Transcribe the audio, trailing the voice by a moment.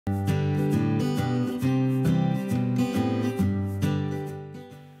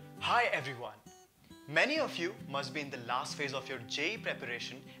Many of you must be in the last phase of your JEE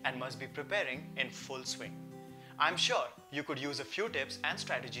preparation and must be preparing in full swing. I'm sure you could use a few tips and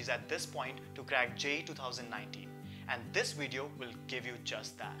strategies at this point to crack JEE 2019, and this video will give you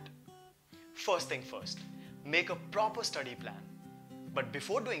just that. First thing first, make a proper study plan. But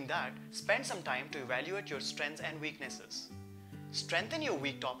before doing that, spend some time to evaluate your strengths and weaknesses. Strengthen your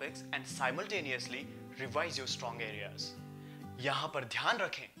weak topics and simultaneously revise your strong areas. यहाँ पर ध्यान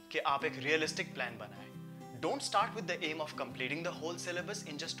रखें कि आप एक realistic plan बनाएं. Don't start with the aim of completing the whole syllabus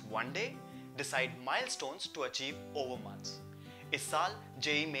in just one day. Decide milestones to achieve over months. इस साल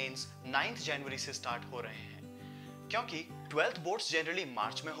JEE Mains 9th January से start हो रहे हैं. क्योंकि 12th boards generally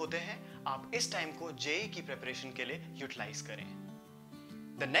March में होते हैं, आप इस time को JEE की preparation के लिए utilize करें.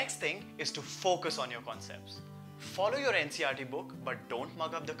 The next thing is to focus on your concepts. Follow your NCERT book but don't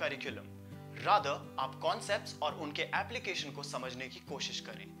mug up the curriculum. Rather, आप concepts और उनके application को समझने की कोशिश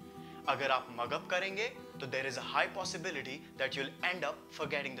करें. अगर आप mug up करेंगे, तो there is a high possibility that you'll end up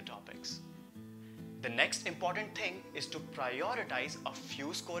forgetting the topics. The next important thing is to prioritize a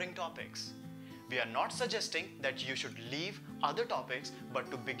few scoring topics. We are not suggesting that you should leave other topics,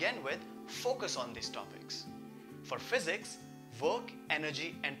 but to begin with, focus on these topics. For physics, work,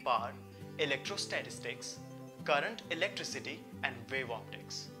 energy and power, electrostatistics, current, electricity and wave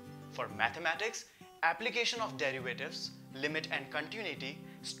optics. For mathematics, application of derivatives, limit and continuity,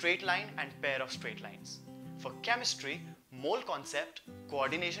 straight line and pair of straight lines. For chemistry, mole concept,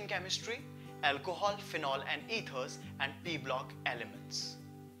 coordination chemistry, alcohol, phenol and ethers and p-block elements.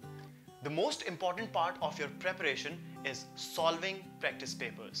 The most important part of your preparation is solving practice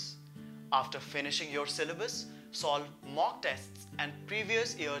papers. After finishing your syllabus, solve mock tests and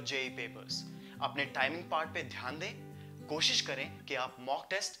previous year JEE papers. अपने timing part पे ध्यान दें. कोशिश करें कि आप mock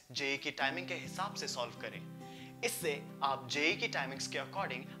test JEE की timing के हिसाब से सॉल्व करें. इससे आप JEE की टाइमिंग्स के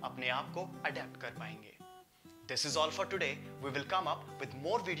अकॉर्डिंग अपने आप को अडेप्ट कर पाएंगे. This is all for today. We will come up with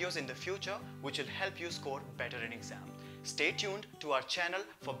more videos in the future which will help you score better in exam. Stay tuned to our channel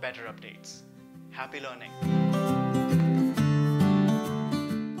for better updates. Happy learning!